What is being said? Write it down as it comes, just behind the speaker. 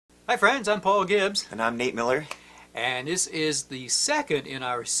Hi friends, I'm Paul Gibbs. And I'm Nate Miller. And this is the second in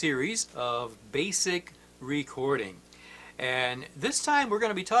our series of basic recording. And this time we're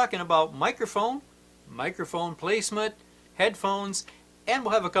going to be talking about microphone placement, headphones, and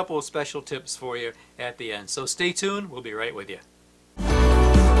we'll have a couple of special tips for you at the end. So stay tuned, we'll be right with you.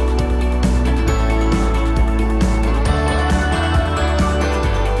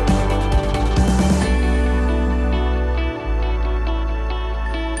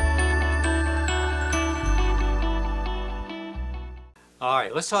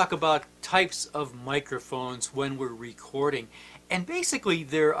 Alright, let's talk about types of microphones when we're recording. And basically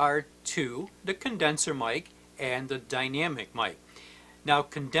there are two, the condenser mic and the dynamic mic. Now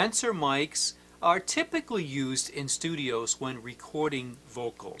condenser mics are typically used in studios when recording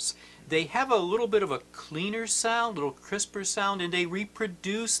vocals. They have a little bit of a cleaner sound, a little crisper sound, and they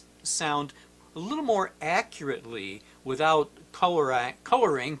reproduce sound a little more accurately without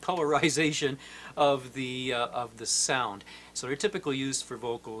colorization of the sound. So they're typically used for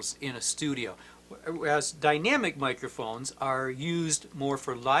vocals in a studio. Whereas dynamic microphones are used more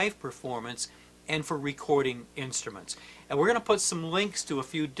for live performance and for recording instruments. And we're going to put some links to a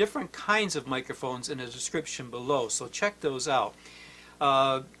few different kinds of microphones in the description below, so check those out.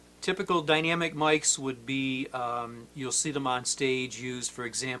 Typical dynamic mics would be, you'll see them on stage used, for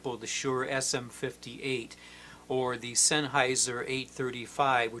example, the Shure SM58 or the Sennheiser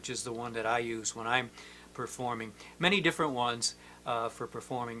 835, which is the one that I use when I'm performing. Many different ones for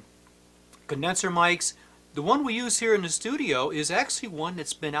performing. Condenser mics, the one we use here in the studio is actually one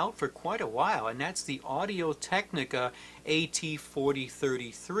that's been out for quite a while, and that's the Audio-Technica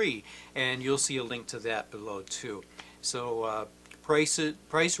AT4033, and you'll see a link to that below too. So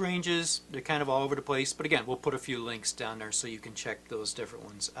price ranges, they're kind of all over the place, but again, we'll put a few links down there so you can check those different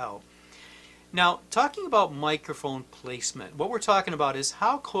ones out. Now, talking about microphone placement, what we're talking about is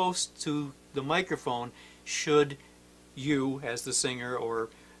how close to the microphone should you, as the singer or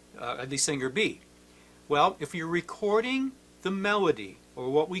the singer, be? Well, if you're recording the melody, or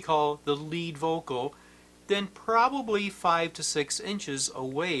what we call the lead vocal, then probably 5 to 6 inches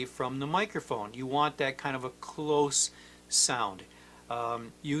away from the microphone. You want that kind of a close sound.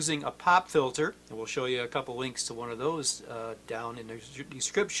 Using a pop filter, and we'll show you a couple links to one of those down in the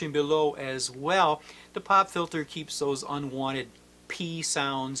description below as well. The pop filter keeps those unwanted P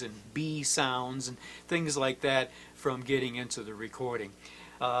sounds and B sounds and things like that from getting into the recording.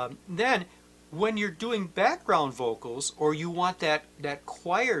 Then when you're doing background vocals, or you want that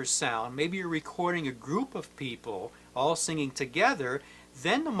choir sound, maybe you're recording a group of people all singing together,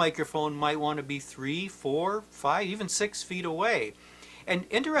 then the microphone might want to be 3, 4, 5, even 6 feet away. And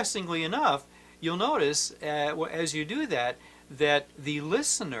interestingly enough, you'll notice as you do that, that the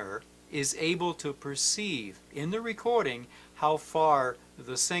listener is able to perceive in the recording how far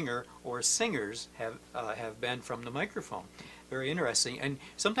the singer or singers have been from the microphone. Very interesting. And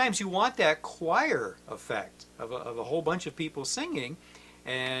sometimes you want that choir effect of a whole bunch of people singing,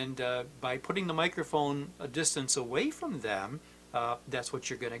 and by putting the microphone a distance away from them, that's what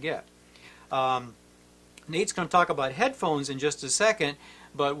you're going to get. Nate's going to talk about headphones in just a second,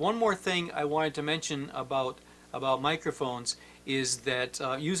 but one more thing I wanted to mention about microphones is that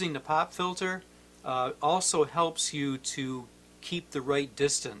using the pop filter also helps you to keep the right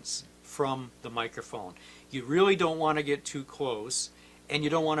distance from the microphone. You really don't want to get too close, and you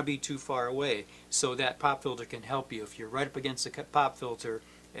don't want to be too far away, so that pop filter can help you. If you're right up against the pop filter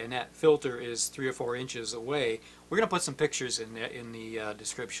and that filter is 3 or 4 inches away, we're going to put some pictures in the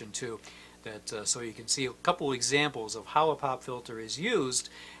description too, that so you can see a couple examples of how a pop filter is used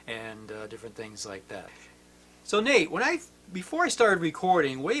and different things like that. So Nate, before I started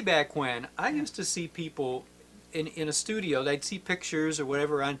recording way back when, I used to see people in a studio. I'd see pictures or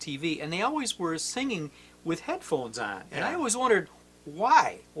whatever on TV, and they always were singing with headphones on, and I always wondered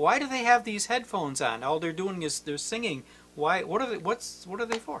why do they have these headphones on? All they're doing is they're singing. Why? What are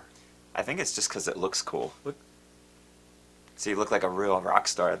they for? I think it's just because it looks cool. So you look like a real rock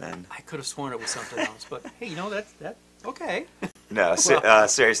star then. I could have sworn it was something else, but hey, you know, that's okay. No,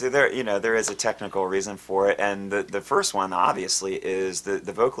 seriously, there is a technical reason for it, and the first one obviously is the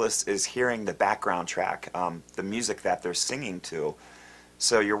vocalist is hearing the background track, the music that they're singing to.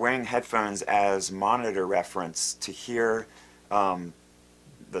 So you're wearing headphones as monitor reference to hear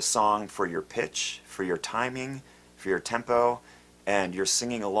the song for your pitch, for your timing, for your tempo, and you're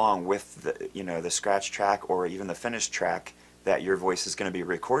singing along with the scratch track or even the finished track that your voice is going to be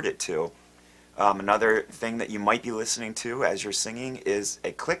recorded to. Another thing that you might be listening to as you're singing is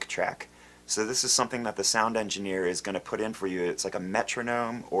a click track. So this is something that the sound engineer is going to put in for you. It's like a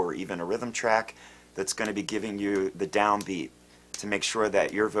metronome or even a rhythm track that's going to be giving you the downbeat to make sure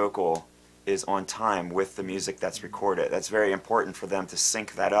that your vocal is on time with the music that's recorded. That's very important for them to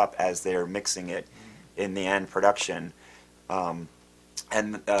sync that up as they're mixing it in the end production.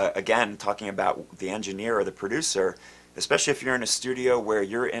 Again, talking about the engineer or the producer, especially if you're in a studio where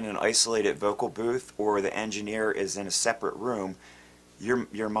you're in an isolated vocal booth or the engineer is in a separate room,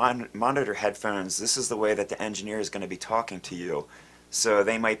 your monitor headphones, this is the way that the engineer is going to be talking to you. So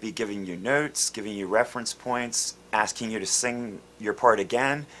they might be giving you notes, giving you reference points, asking you to sing your part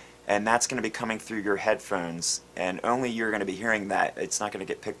again, and that's going to be coming through your headphones, and only you're going to be hearing that. It's not going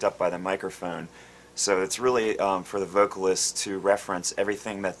to get picked up by the microphone. So it's really for the vocalist to reference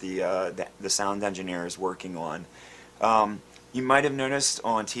everything that the sound engineer is working on. You might have noticed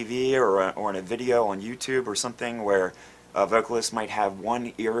on TV or in a video on YouTube or something where a vocalist might have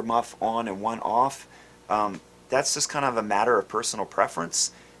one ear muff on and one off. That's just kind of a matter of personal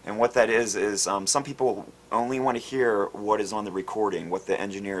preference. And what that is some people only want to hear what is on the recording, what the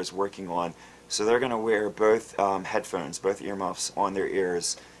engineer is working on. So they're going to wear both headphones, both earmuffs on their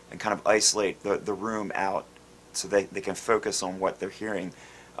ears and kind of isolate the room out so they can focus on what they're hearing.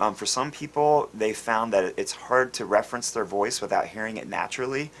 For some people, they found that it's hard to reference their voice without hearing it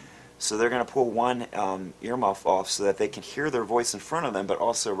naturally. So they're going to pull one earmuff off so that they can hear their voice in front of them but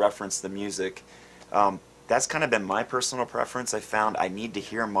also reference the music. That's kind of been my personal preference. I found I need to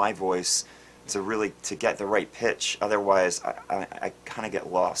hear my voice to get the right pitch. Otherwise, I kind of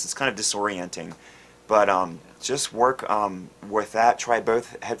get lost. It's kind of disorienting. But just work with that. Try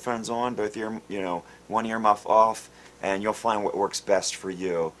both headphones on, both one earmuff off, and you'll find what works best for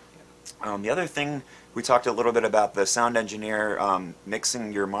you. The other thing, we talked a little bit about the sound engineer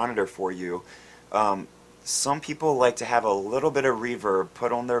mixing your monitor for you. Some people like to have a little bit of reverb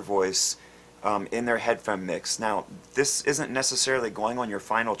put on their voice in their headphone mix. Now, this isn't necessarily going on your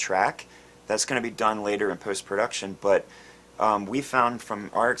final track. That's going to be done later in post-production, but we found from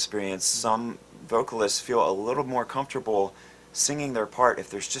our experience some vocalists feel a little more comfortable singing their part if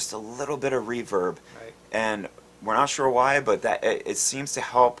there's just a little bit of reverb. Right. And we're not sure why, but that it seems to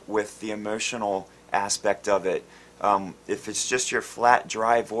help with the emotional aspect of it. If it's just your flat,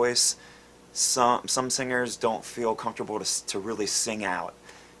 dry voice, some singers don't feel comfortable to really sing out.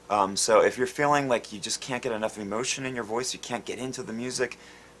 So if you're feeling like you just can't get enough emotion in your voice, you can't get into the music,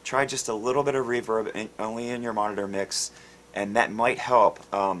 try just a little bit of reverb only in your monitor mix, and that might help.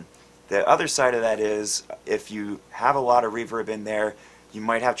 The other side of that is if you have a lot of reverb in there, you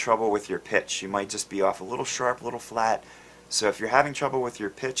might have trouble with your pitch. You might just be off a little sharp, a little flat. So if you're having trouble with your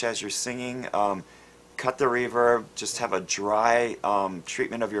pitch as you're singing, cut the reverb, just have a dry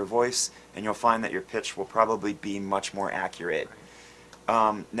treatment of your voice, and you'll find that your pitch will probably be much more accurate.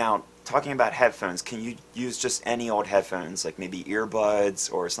 Now, talking about headphones, can you use just any old headphones, like maybe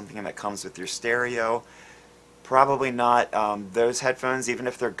earbuds or something that comes with your stereo? Probably not. Those headphones, even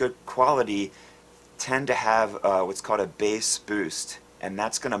if they're good quality, tend to have what's called a bass boost, and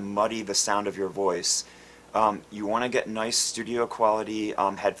that's going to muddy the sound of your voice. You want to get nice studio quality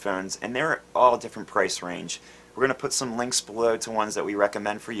headphones, and they're all different price range. We're going to put some links below to ones that we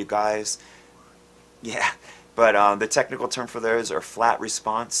recommend for you guys. Yeah, but the technical term for those are flat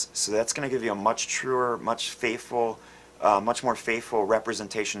response, so that's going to give you a much truer, much more faithful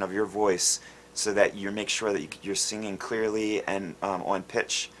representation of your voice, so that you make sure that you're singing clearly and on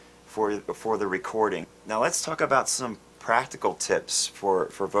pitch for the recording. Now let's talk about some practical tips for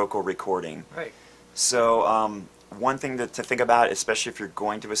vocal recording. Right. So one thing to think about, especially if you're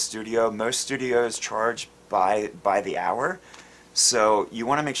going to a studio, most studios charge by the hour. So you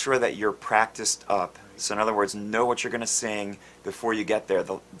want to make sure that you're practiced up. So in other words, know what you're going to sing before you get there.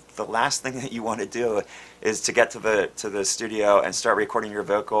 The last thing that you want to do is to get to the studio and start recording your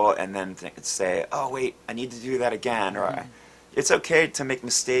vocal and then say, oh wait, I need to do that again. Or it's okay to make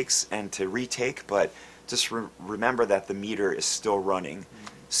mistakes and to retake, but just remember that the meter is still running.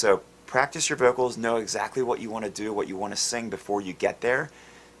 So practice your vocals, know exactly what you want to do, what you want to sing before you get there.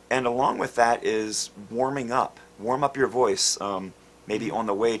 And along with that is warming up. Warm up your voice. Maybe on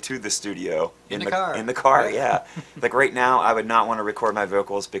the way to the studio. In the car. In the car, yeah. Like right now, I would not want to record my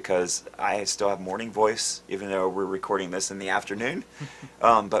vocals because I still have morning voice, even though we're recording this in the afternoon.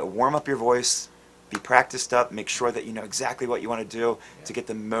 But warm up your voice, be practiced up, make sure that you know exactly what you want to do to get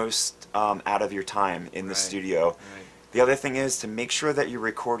the most out of your time in the studio. Right. The other thing is to make sure that you're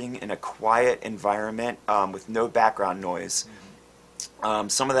recording in a quiet environment with no background noise.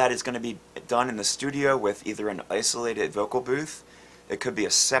 Some of that is going to be done in the studio with either an isolated vocal booth. It could be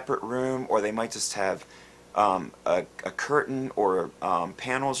a separate room, or they might just have a curtain or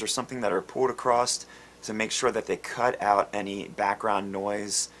panels or something that are pulled across to make sure that they cut out any background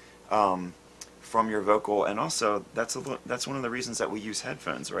noise from your vocal, and also that's one of the reasons that we use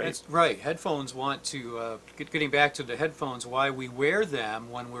headphones, right? That's right. Headphones want to, getting back to the headphones, why we wear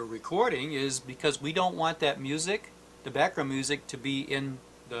them when we're recording is because we don't want that music, the background music, to be on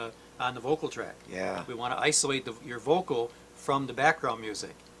the vocal track. Yeah. We want to isolate your vocal from the background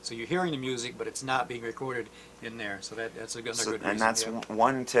music. So you're hearing the music, but it's not being recorded in there. So that's another good reason. And that's yeah.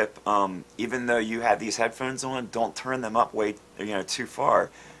 one tip. Even though you have these headphones on, don't turn them up way too far.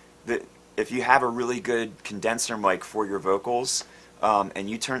 If you have a really good condenser mic for your vocals, and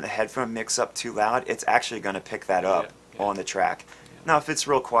you turn the headphone mix up too loud, it's actually going to pick that up on the track. Now, if it's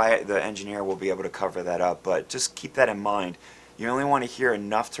real quiet, the engineer will be able to cover that up. But just keep that in mind. You only want to hear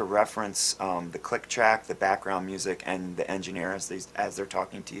enough to reference the click track, the background music, and the engineer as they're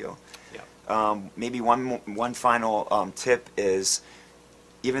talking to you. Yeah. Maybe one final tip is,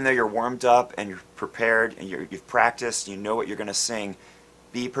 even though you're warmed up and you're prepared and you've practiced, you know what you're going to sing,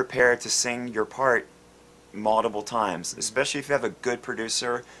 be prepared to sing your part multiple times, especially if you have a good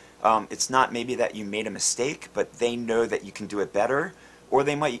producer. It's not maybe that you made a mistake, but they know that you can do it better, or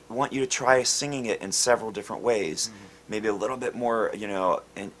they might want you to try singing it in several different ways. Maybe a little bit more,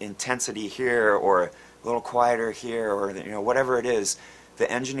 intensity here, or a little quieter here, or whatever it is. The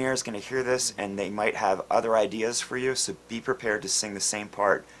engineer is going to hear this, and they might have other ideas for you. So be prepared to sing the same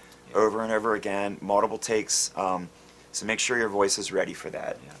part over and over again, multiple takes. So make sure your voice is ready for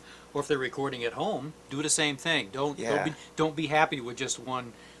that. Yeah. Or if they're recording at home, do the same thing. Don't be happy with just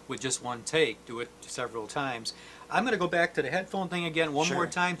one take. Do it several times. I'm going to go back to the headphone thing again one more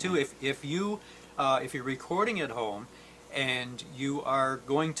time too. If you're recording at home and you are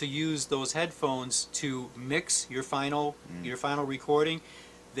going to use those headphones to mix your final recording,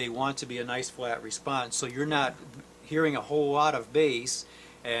 they want to be a nice flat response, so you're not hearing a whole lot of bass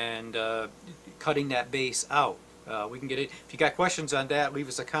and cutting that bass out. We can get it. If you got questions on that, leave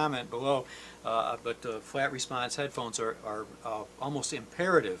us a comment below. But flat response headphones are almost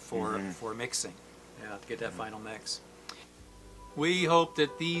imperative for mixing. Yeah, to get that final mix. We hope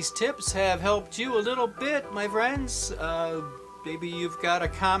that these tips have helped you a little bit, my friends. Maybe you've got a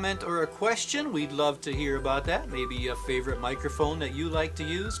comment or a question. We'd love to hear about that. Maybe a favorite microphone that you like to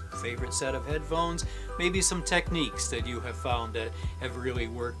use, favorite set of headphones, maybe some techniques that you have found that have really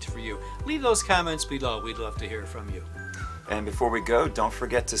worked for you. Leave those comments below. We'd love to hear from you. And before we go, don't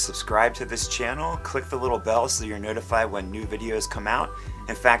forget to subscribe to this channel. Click the little bell so you're notified when new videos come out.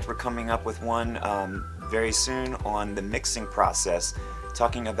 In fact, we're coming up with one very soon on the mixing process,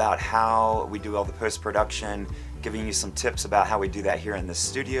 talking about how we do all the post-production, giving you some tips about how we do that here in the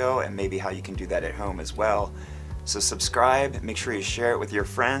studio, and maybe how you can do that at home as well. So subscribe, make sure you share it with your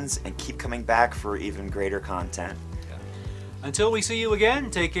friends, and keep coming back for even greater content. Until we see you again,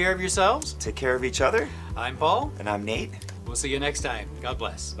 take care of yourselves. Take care of each other. I'm Paul. And I'm Nate. We'll see you next time. God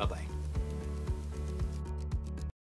bless. Bye-bye.